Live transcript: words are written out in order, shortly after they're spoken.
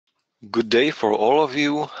Good day for all of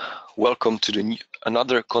you. Welcome to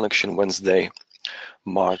another Connection Wednesday,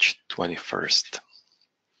 March 21st.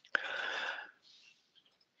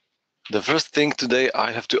 The first thing today,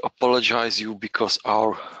 I have to apologize you because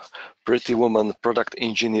our pretty woman, product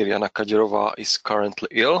engineer Jana Kadirova, is currently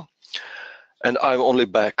ill, and I'm only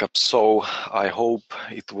backup, so I hope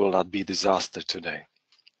it will not be disaster today.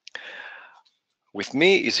 With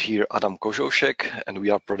me is here Adam Kozhoušek, and we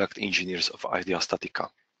are product engineers of IDEA StatiCa.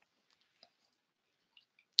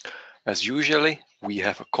 As usually, we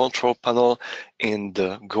have a control panel in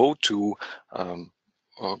the go-to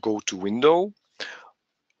window.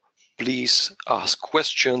 Please ask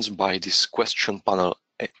questions by this question panel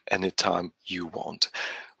anytime you want.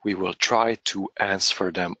 We will try to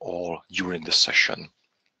answer them all during the session.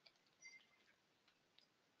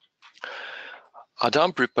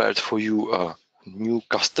 Adam prepared for you a new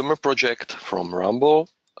customer project from Rumble,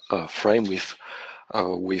 a frame with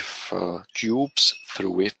tubes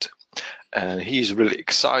through it, and he is really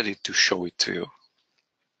excited to show it to you.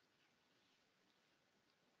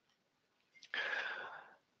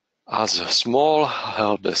 As a small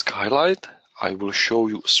HelpDesk highlight, I will show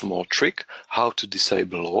you a small trick how to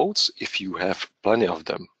disable loads if you have plenty of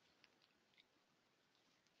them.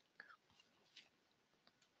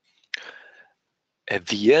 At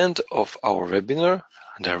the end of our webinar,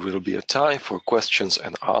 there will be a time for questions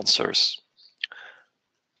and answers.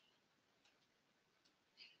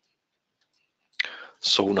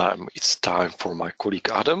 So now it's time for my colleague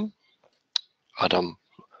Adam. Adam,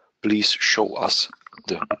 please show us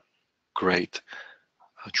the great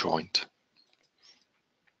joint.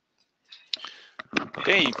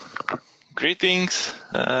 Okay, greetings,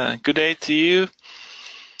 good day to you.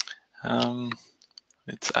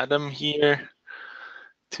 It's Adam here.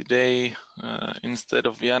 Today, instead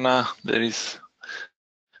of Jana, there is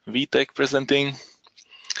Vitek presenting.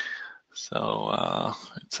 So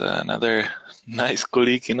it's another nice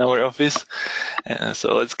colleague in our office.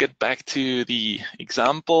 So let's get back to the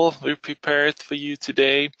example we prepared for you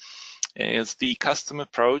today. It's the customer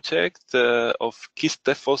project of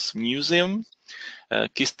Kistefos Museum.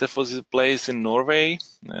 Kistefos is a place in Norway,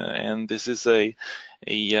 and this is a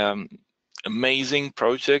amazing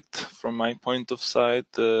project from my point of sight.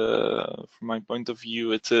 From my point of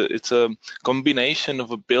view, it's a combination of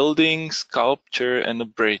a building, sculpture, and a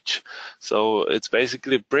bridge. So it's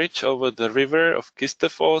basically a bridge over the river of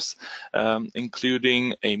Kistefos,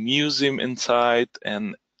 including a museum inside,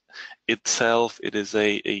 and itself it is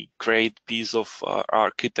a great piece of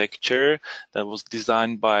architecture that was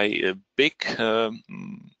designed by a big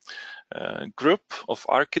group of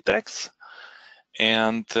architects.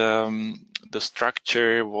 And the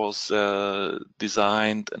structure was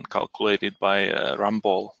designed and calculated by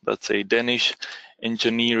Ramboll. That's a Danish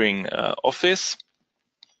engineering office.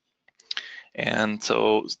 And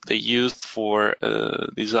so they used for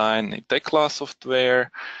design a Tekla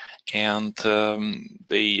software, and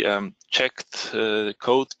they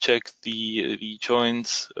code checked the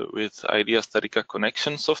joints with IDEA StatiCa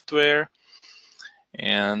connection software.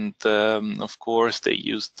 And of course, they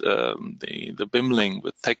used the bimling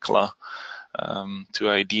with Tekla to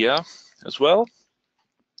IDEA as well.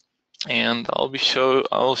 And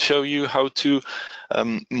I'll show you how to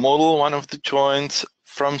model one of the joints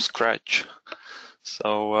from scratch.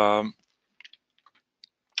 So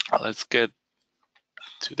let's get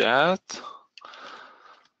to that.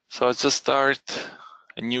 So let's just start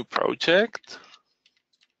a new project.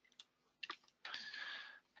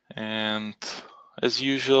 And as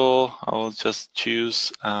usual, I'll just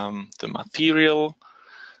choose the material,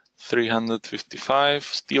 355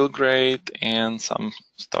 steel grade, and some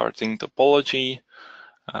starting topology,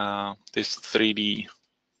 this 3D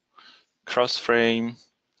cross frame,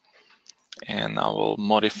 and I will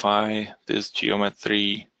modify this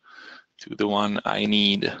geometry to the one I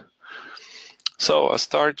need. So I'll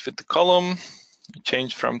start with the column,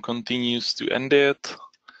 change from continuous to ended,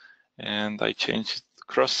 and I change the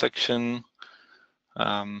cross section.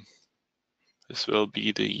 This will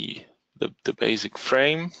be the basic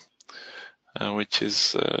frame, which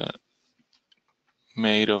is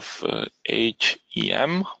made of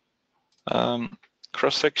HEM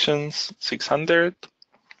cross sections 600.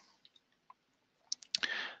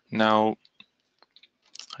 Now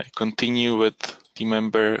I continue with the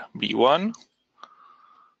member B1.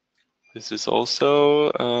 This is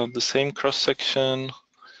also the same cross section,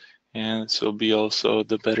 and this will be also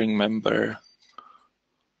the bearing member.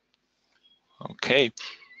 Okay,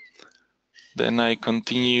 then I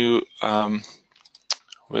continue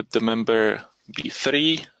with the member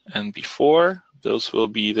B3 and B4. Those will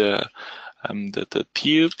be the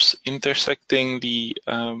tubes intersecting the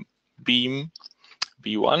beam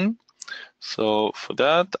B1. So for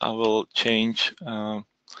that, I will change the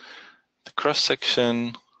cross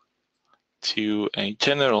section to a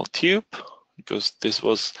general tube, because this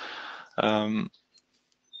was the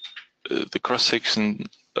cross section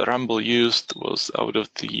Rumble used was out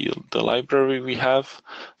of the library we have.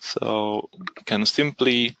 So we can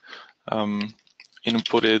simply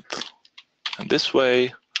input it this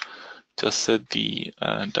way, just set the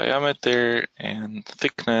diameter and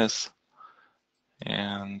thickness,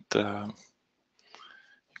 and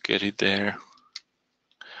get it there.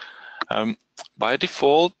 By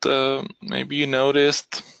default, maybe you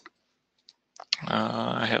noticed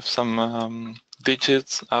I have some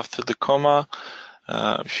digits after the comma.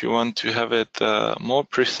 If you want to have it more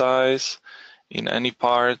precise in any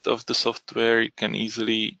part of the software, you can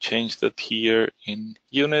easily change that here in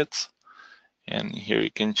units. And here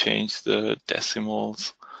you can change the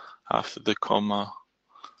decimals after the comma.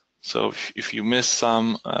 So if you miss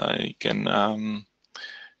some, you can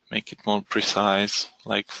make it more precise.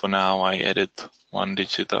 Like for now, I added 1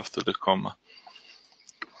 digit after the comma.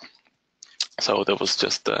 So that was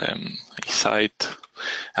just a side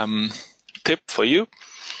tip for you.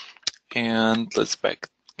 And let's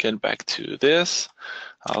get back to this.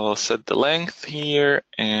 I will set the length here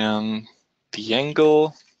and the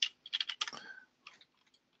angle.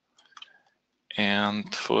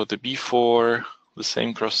 And for the B4, the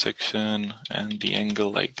same cross section and the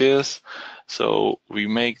angle like this. So we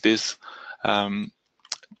make this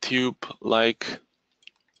tube like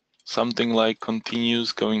something like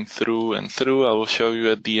continuous going through and through. I will show you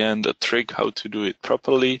at the end a trick how to do it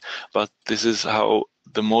properly, but this is how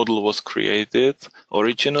the model was created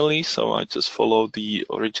originally. So I just follow the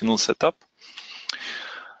original setup.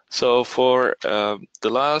 So for the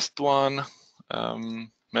last one,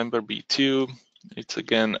 member B2, it's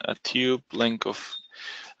again a tube length of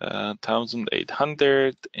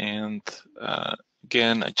 1800 and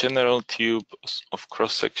again a general tube of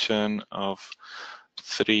cross section of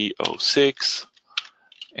 306,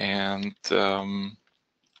 and the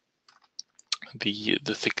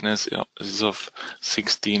thickness is of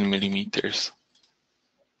 16 millimeters.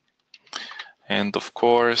 And of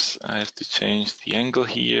course, I have to change the angle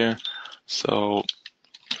here, so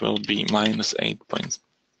it will be minus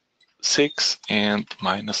 8.6 and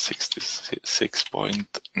minus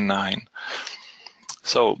 66.9.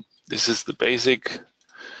 So this is the basic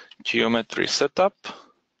geometry setup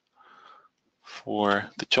for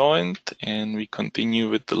the joint, and we continue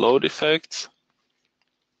with the load effects.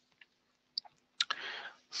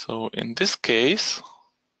 So in this case,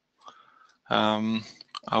 I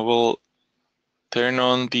will turn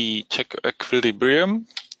on the check equilibrium,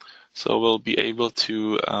 so we'll be able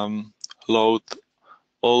to load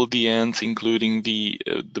all the ends, including the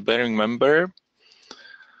bearing member.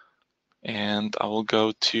 And I will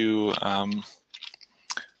go to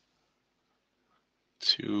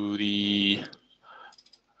the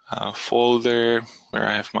folder where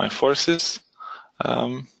I have my forces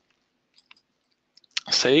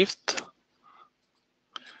saved.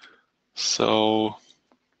 So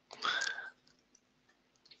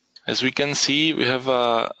as we can see, we have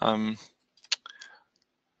a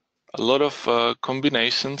lot of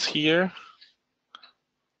combinations here.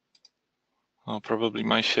 Probably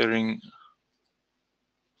my sharing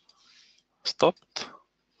stopped.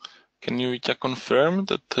 Can you confirm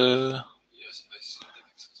that? Yes, I see the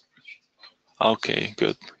Excel spreadsheet. Okay,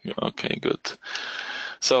 good. Okay, good.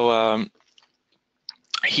 So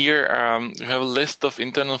here we have a list of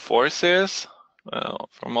internal forces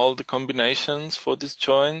from all the combinations for this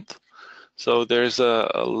joint. So there's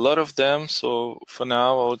a lot of them. So for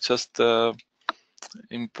now, I'll just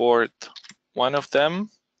import one of them,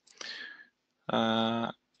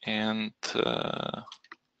 and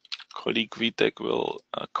colleague Vitek will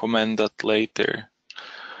comment that later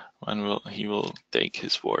when he will take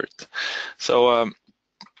his word. So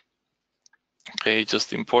okay,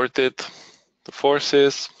 just imported the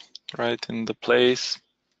forces right in the place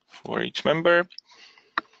for each member,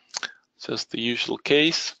 just the usual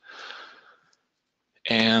case.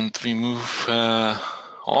 And we move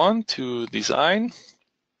on to design,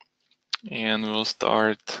 and we'll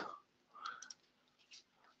start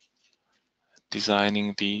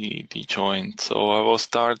designing the joint. So I will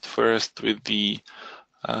start first with the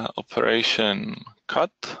operation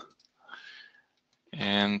cut,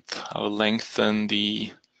 and I will lengthen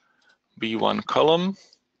the B1 column.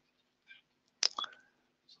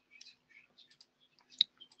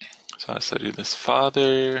 So I set it as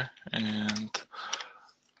father and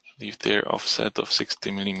leave their offset of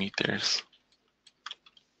 60 millimeters.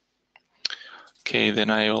 Okay,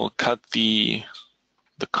 then I will cut the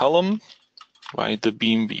the column by the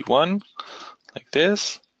beam B1 like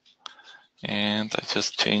this, and I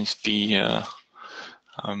just changed the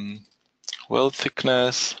weld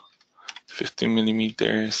thickness 15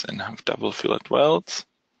 millimeters and have double fillet welds.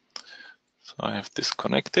 So I have this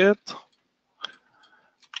connected.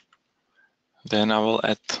 Then I will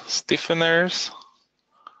add stiffeners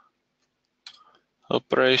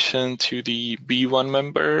operation to the B1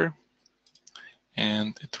 member,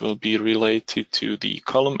 and it will be related to the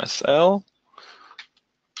column SL.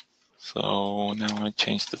 So now I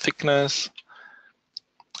change the thickness,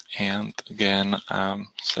 and again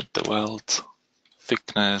set the weld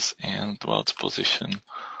thickness and weld position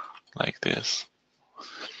like this.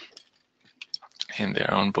 And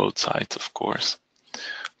they're on both sides, of course.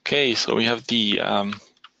 Okay, so we have the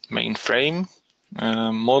main frame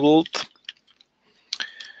modeled,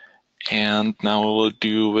 and now we will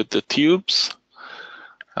do with the tubes.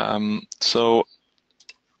 So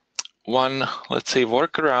one, let's say,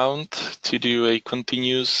 workaround to do a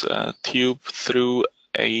continuous tube through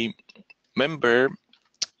a member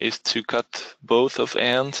is to cut both of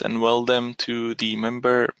ends and weld them to the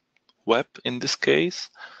member web in this case.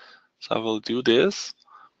 So I will do this.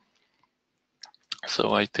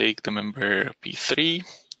 So I take the member P3,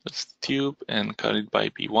 that's the tube, and cut it by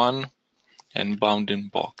B1 and bound in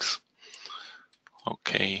box.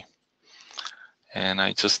 Okay, and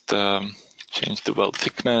I just change the weld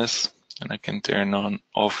thickness, and I can turn on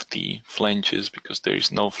off the flanges because there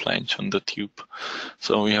is no flange on the tube.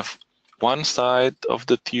 So we have one side of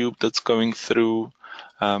the tube that's going through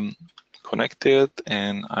connected,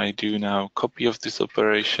 and I do now copy of this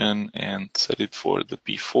operation and set it for the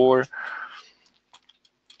P4.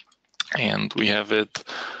 And we have it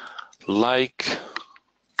like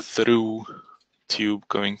through tube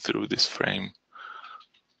going through this frame.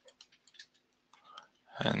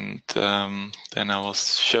 And then I will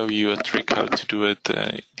show you a trick how to do it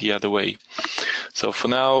the other way. So for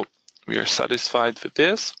now, we are satisfied with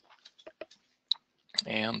this.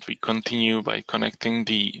 And we continue by connecting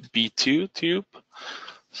the B2 tube.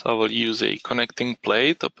 So I will use a connecting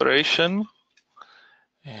plate operation.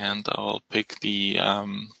 And I'll pick the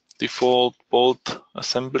default bolt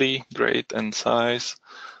assembly grade and size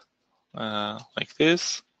like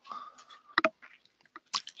this.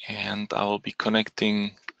 And I will be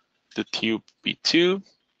connecting the tube B2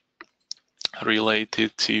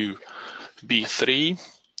 related to B3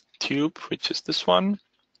 tube, which is this one.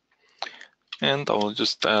 And I will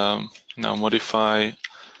just now modify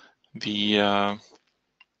the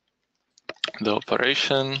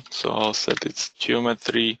operation. So I'll set its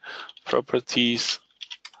geometry properties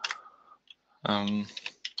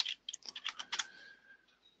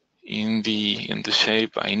in the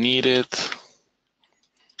shape I need it.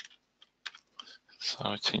 So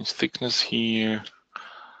I'll change thickness here.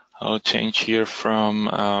 I'll change here from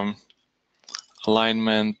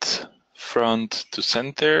alignment front to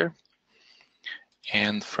center,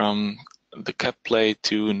 and from the cap plate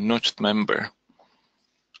to notched member.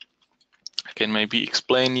 I can maybe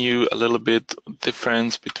explain you a little bit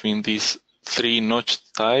difference between these three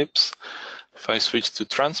notched types. If I switch to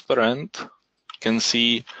transparent, you can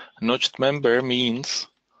see notched member means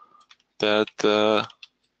that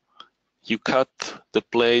you cut the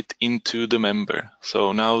plate into the member.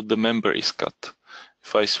 So now the member is cut.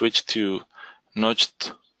 If I switch to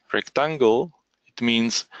notched rectangle, it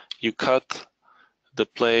means you cut the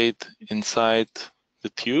plate inside the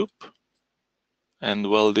tube and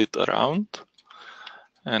weld it around.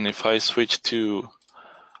 And if I switch to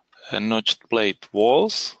a notched plate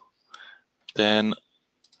walls, then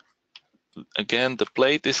again the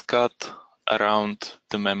plate is cut around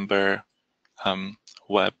the member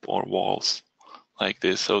web or walls like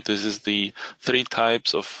this. So this is the three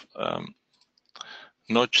types of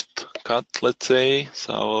notched cut, let's say.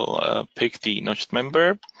 So I'll pick the notched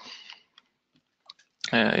member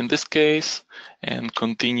in this case and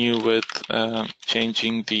continue with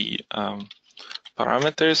changing the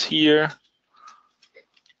parameters here,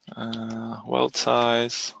 weld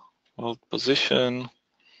size, weld position,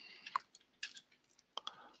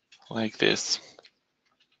 like this.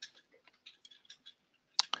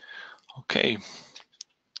 Okay.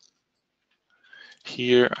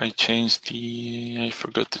 Here I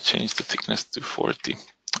forgot to change the thickness to 40.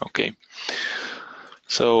 Okay.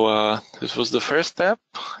 So this was the first step,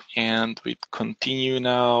 and we continue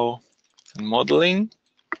now in modeling.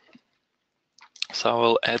 So I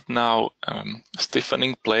will add now a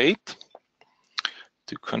stiffening plate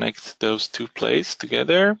to connect those two plates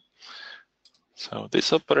together. So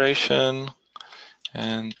this operation,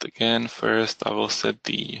 and again, first I will set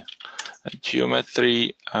the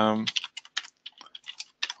geometry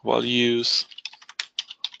values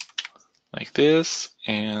like this,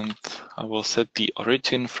 and I will set the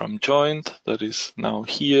origin from joint that is now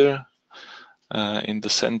here in the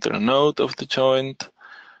center node of the joint.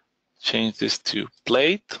 Change this to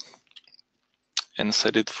plate and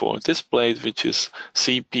set it for this plate, which is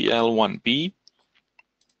CPL1B.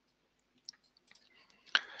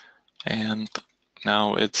 And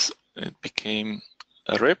now it became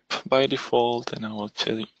a rip by default, and I will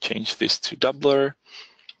change this to doubler.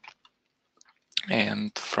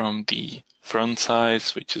 And from the front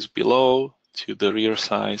size, which is below, to the rear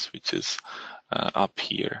size, which is up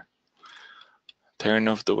here. Turn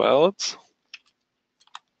off the welds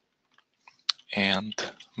and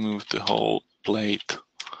move the whole plate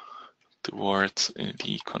towards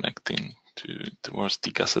the connecting towards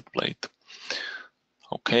the gusset plate.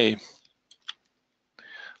 Okay.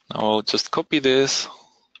 Now I'll just copy this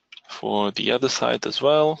for the other side as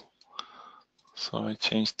well. So I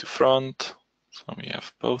change to front. So we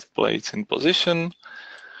have both plates in position.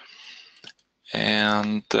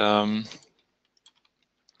 And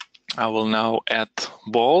I will now add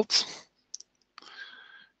bolts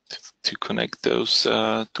to connect those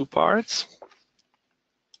two parts.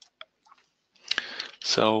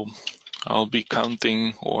 So I'll be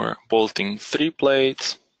counting or bolting 3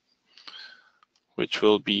 plates, which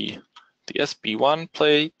will be the SP1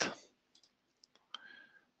 plate,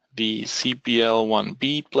 the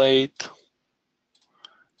CPL1B plate,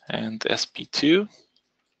 and SP2.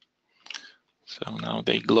 So now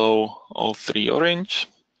they glow all 3 orange.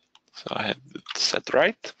 So I have it set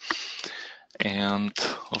right. And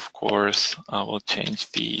of course, I will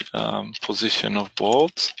change the position of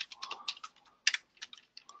bolts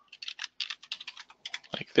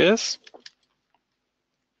like this.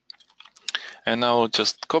 And I will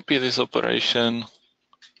just copy this operation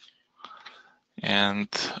and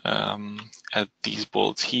add these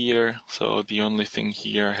bolts here. So the only thing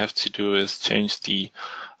here I have to do is change the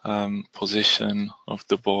position of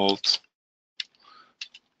the bolts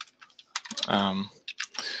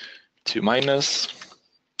to minus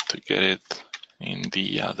to get it in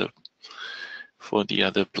the other, for the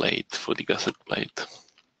other plate, for the gusset plate.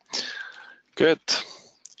 Good.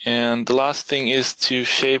 And the last thing is to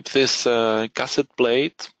shape this gusset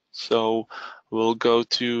plate. So we'll go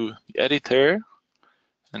to the editor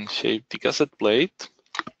and shape the gusset plate.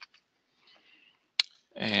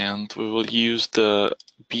 And we will use the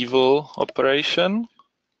bevel operation.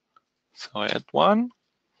 So I add 1.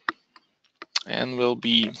 And we'll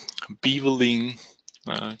be beveling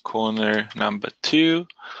corner number 2.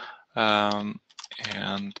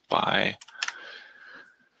 And by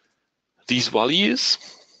these values,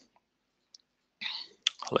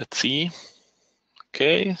 let's see.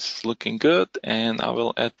 Okay, it's looking good. And I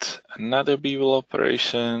will add another bevel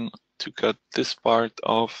operation to cut this part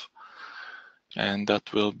off. And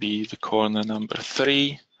that will be the corner number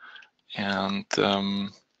 3. And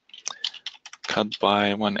cut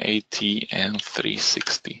by 180 and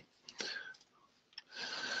 360.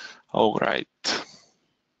 All right.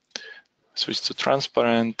 Switch to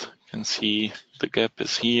transparent. You can see the gap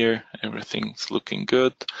is here. Everything's looking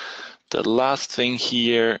good. The last thing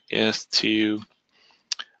here is to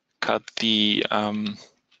cut the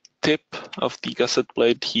tip of the gusset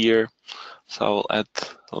plate here. So I'll add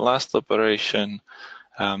the last operation,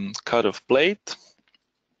 cut of plate.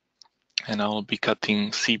 And I will be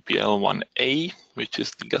cutting CPL1A, which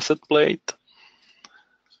is the gusset plate.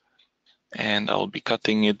 And I'll be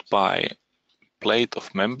cutting it by plate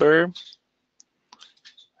of member,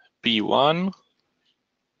 P1,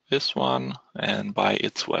 this one, and by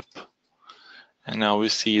its web. And now we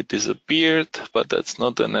see it disappeared, but that's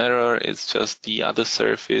not an error. It's just the other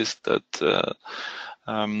surface that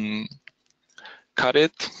cut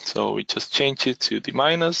it. So we just change it to the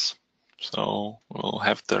minus. So we'll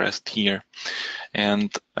have the rest here.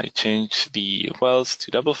 And I change the welds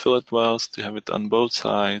to double fillet welds to have it on both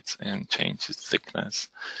sides and change its thickness.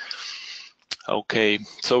 Okay,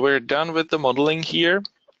 so we're done with the modeling here.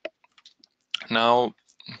 Now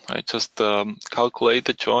I just calculate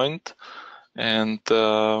the joint and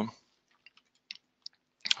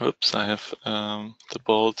oops, I have the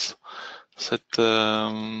bolts set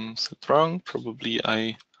wrong. Probably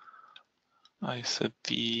I set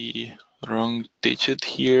the wrong digit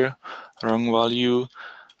here, wrong value,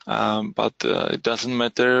 but it doesn't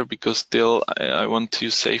matter because still I want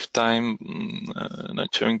to save time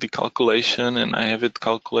not showing the calculation, and I have it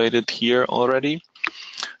calculated here already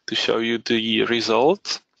to show you the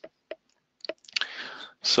results.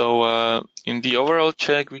 So in the overall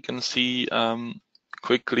check, we can see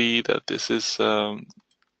quickly that this is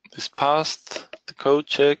this passed the code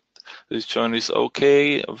check. this joint is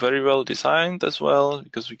okay, very well designed as well,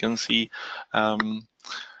 because we can see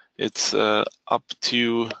it's up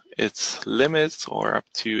to its limits or up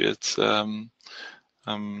to its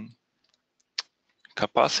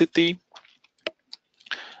capacity.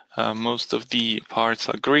 Most of the parts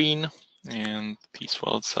are green and these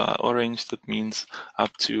welds are orange. That means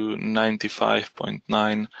up to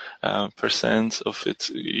 95.9% of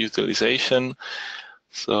its utilization.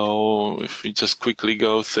 So if we just quickly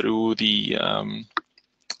go through the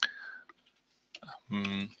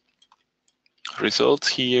results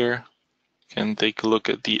here, you can take a look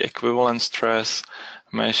at the equivalent stress,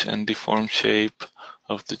 mesh and deform shape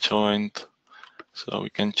of the joint. So we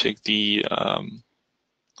can check the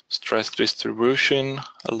stress distribution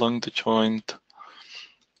along the joint,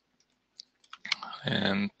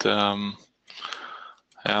 and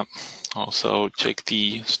yeah, also check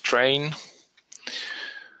the strain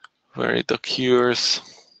where it occurs.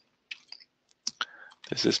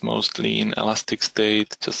 This is mostly in elastic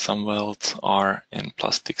state, just some welds are in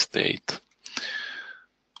plastic state.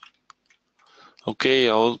 Okay,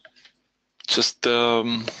 I'll just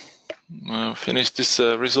finish this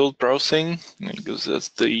result browsing, because that's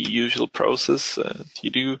the usual process you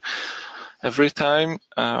do every time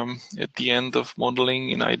at the end of modeling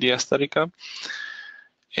in IDEA StatiCa.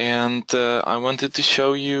 And I wanted to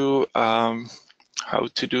show you how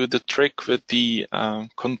to do the trick with the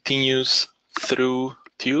continuous through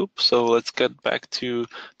tube. So let's get back to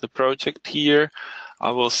the project here.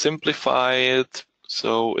 I will simplify it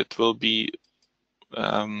so it will be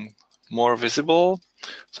more visible.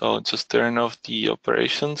 So I'll just turn off the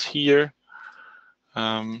operations here.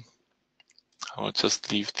 I will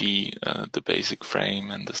just leave the basic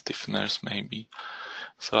frame and the stiffeners maybe.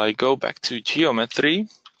 So I go back to geometry.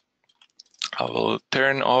 I will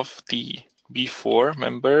turn off the B4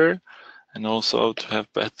 member and also to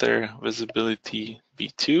have better visibility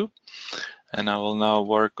B2. And I will now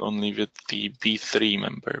work only with the B3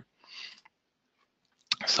 member.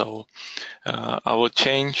 So I will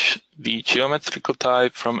change the geometrical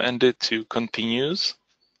type from ended to continuous.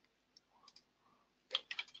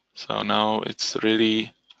 So now it's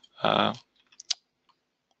really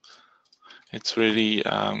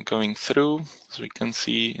going through, as we can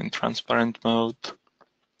see in transparent mode.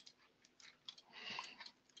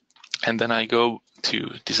 And then I go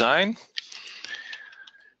to design,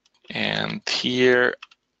 and here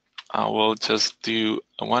I will just do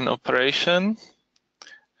one operation,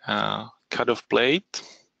 cut of plate.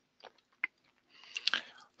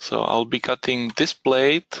 So I'll be cutting this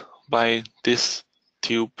plate by this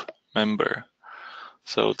tube member.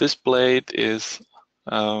 So this plate is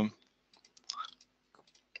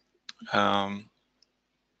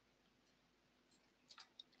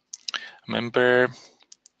member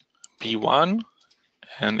B1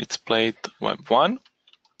 and it's plate web1,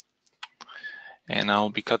 and I'll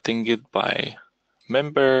be cutting it by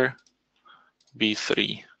member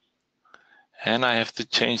B3. And I have to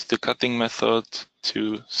change the cutting method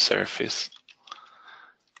to surface.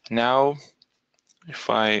 Now, if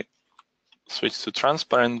I switch to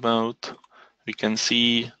transparent mode, we can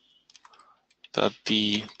see that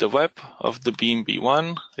the web of the beam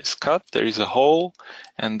B1 is cut. There is a hole,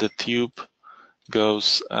 and the tube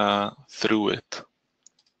goes through it.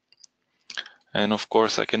 And of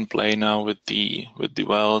course, I can play now with the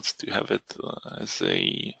welds to have it as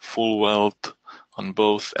a full weld on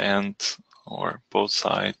both ends or both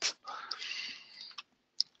sides.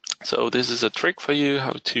 So this is a trick for you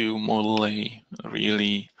how to model a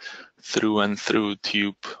really through and through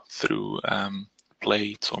tube through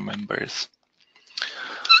plates or members.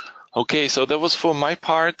 Okay, so that was for my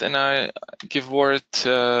part, and I give word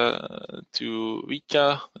to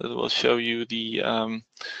Vika that will show you the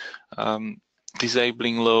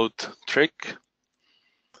disabling load trick.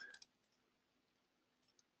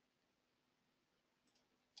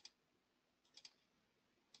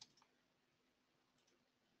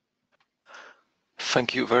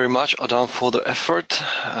 Thank you very much, Adam, for the effort.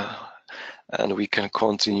 And we can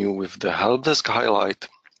continue with the HelpDesk highlight.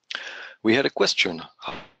 We had a question,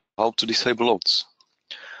 how to disable loads.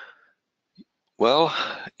 Well,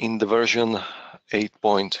 in the version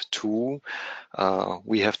 8.2,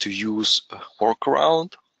 we have to use a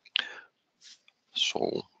workaround.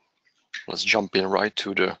 So let's jump in right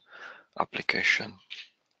to the application.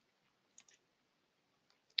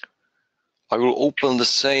 I will open the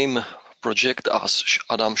same project as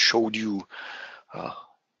Adam showed you a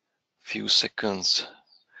few seconds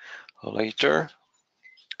later.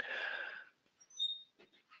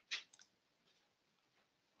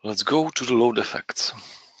 Let's go to the load effects.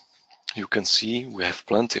 You can see we have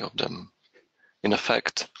plenty of them. in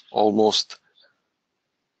effect almost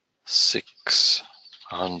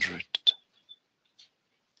 600.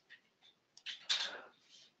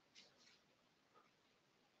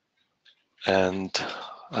 And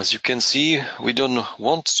as you can see, we don't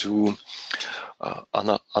want to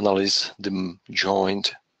analyze the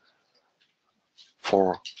joint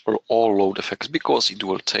for all load effects because it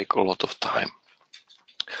will take a lot of time.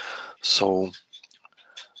 So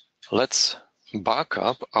let's back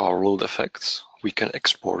up our load effects. We can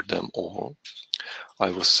export them all. I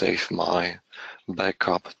will save my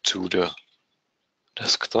backup to the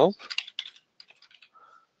desktop.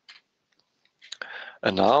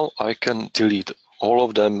 And now I can delete all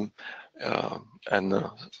of them and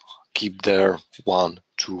keep there 1,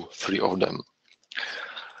 2, 3 of them.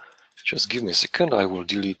 Just give me a second, I will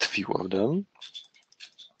delete a few of them.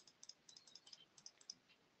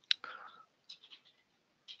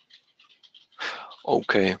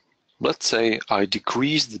 Okay, let's say I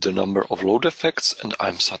decreased the number of load effects and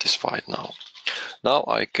I'm satisfied now. Now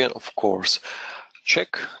I can, of course,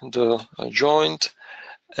 check the joint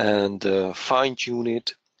and fine-tune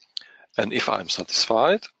it. And if I'm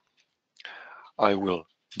satisfied, I will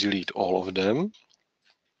delete all of them.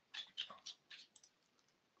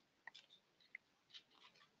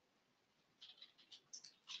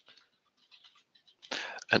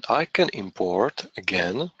 And I can import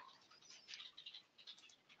again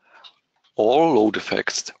all load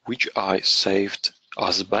effects which I saved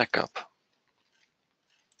as a backup.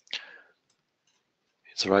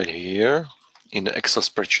 It's right here in the Excel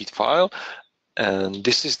spreadsheet file, and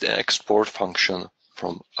this is the export function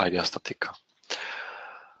from IDEA StatiCa.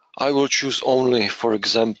 I will choose only, for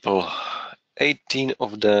example, 18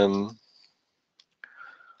 of them,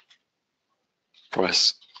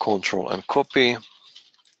 press Ctrl and copy,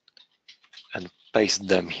 and paste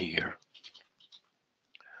them here.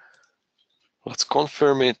 Let's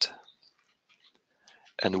confirm it,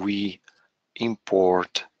 and we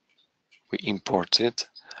imported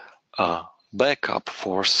backup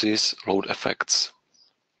forces load effects.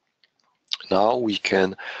 Now we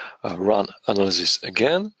can run analysis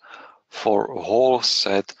again for a whole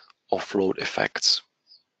set of load effects.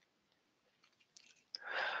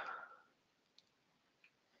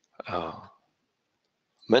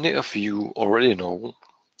 Many of you already know,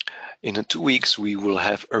 in 2 weeks we will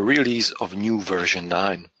have a release of new version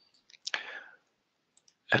 9.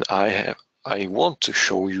 And I want to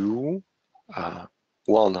show you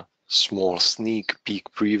one small sneak peek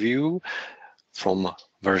preview from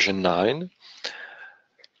version 9,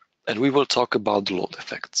 and we will talk about the load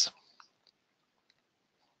effects.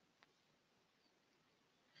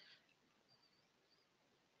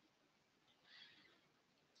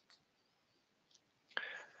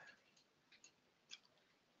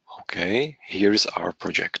 Okay, here is our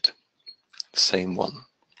project, same one.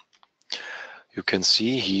 You can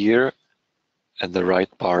see here at the right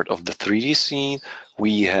part of the 3D scene,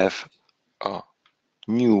 we have a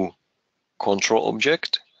new control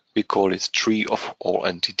object. We call it tree of all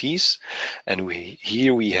entities, and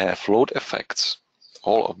here we have load effects,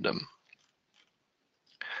 all of them.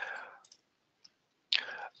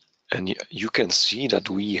 And you can see that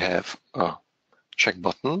we have a check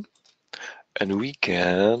button, and we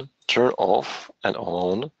can turn off and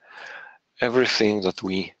on everything that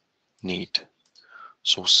we need.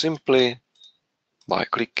 So simply by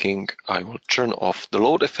clicking, I will turn off the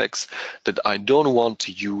load effects that I don't want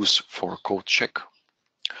to use for code check.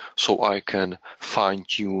 So I can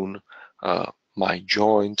fine-tune my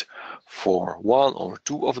joint for 1 or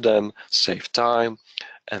 2 of them, save time,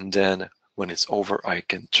 and then when it's over, I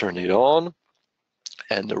can turn it on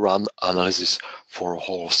and run analysis for a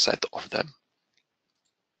whole set of them.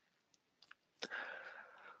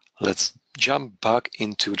 Let's jump back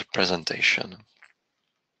into the presentation.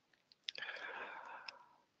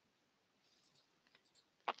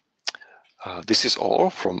 This is all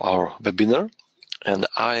from our webinar, and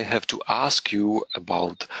I have to ask you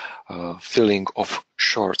about filling of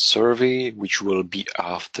short survey, which will be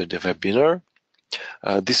after the webinar.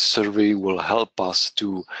 This survey will help us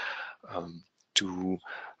to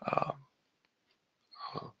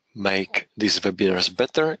make these webinars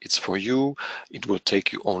better. It's for you. It will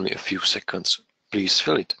take you only a few seconds. Please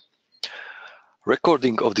fill it.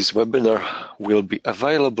 Recording of this webinar will be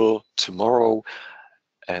available tomorrow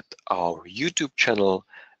at our YouTube channel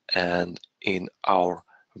and in our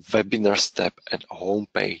webinars tab at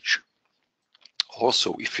homepage.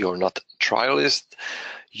 Also, if you're not a trialist,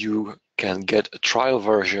 you can get a trial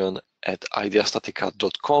version at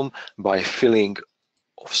ideastatica.com by filling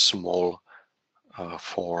a small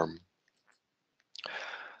form.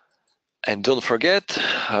 And don't forget,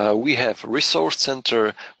 we have Resource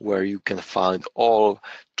Center where you can find all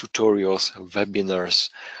tutorials, webinars,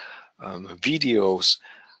 videos,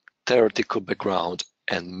 theoretical background,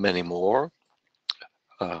 and many more.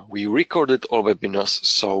 We recorded all webinars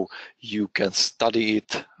so you can study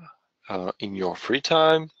it in your free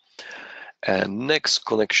time. And next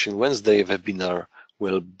Connection Wednesday webinar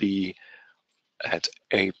will be at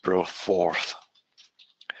April 4th.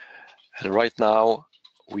 And right now,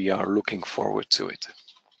 we are looking forward to it.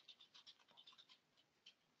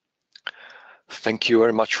 Thank you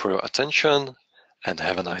very much for your attention and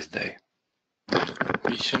have a nice day.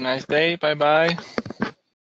 Wish you a nice day. Bye-bye.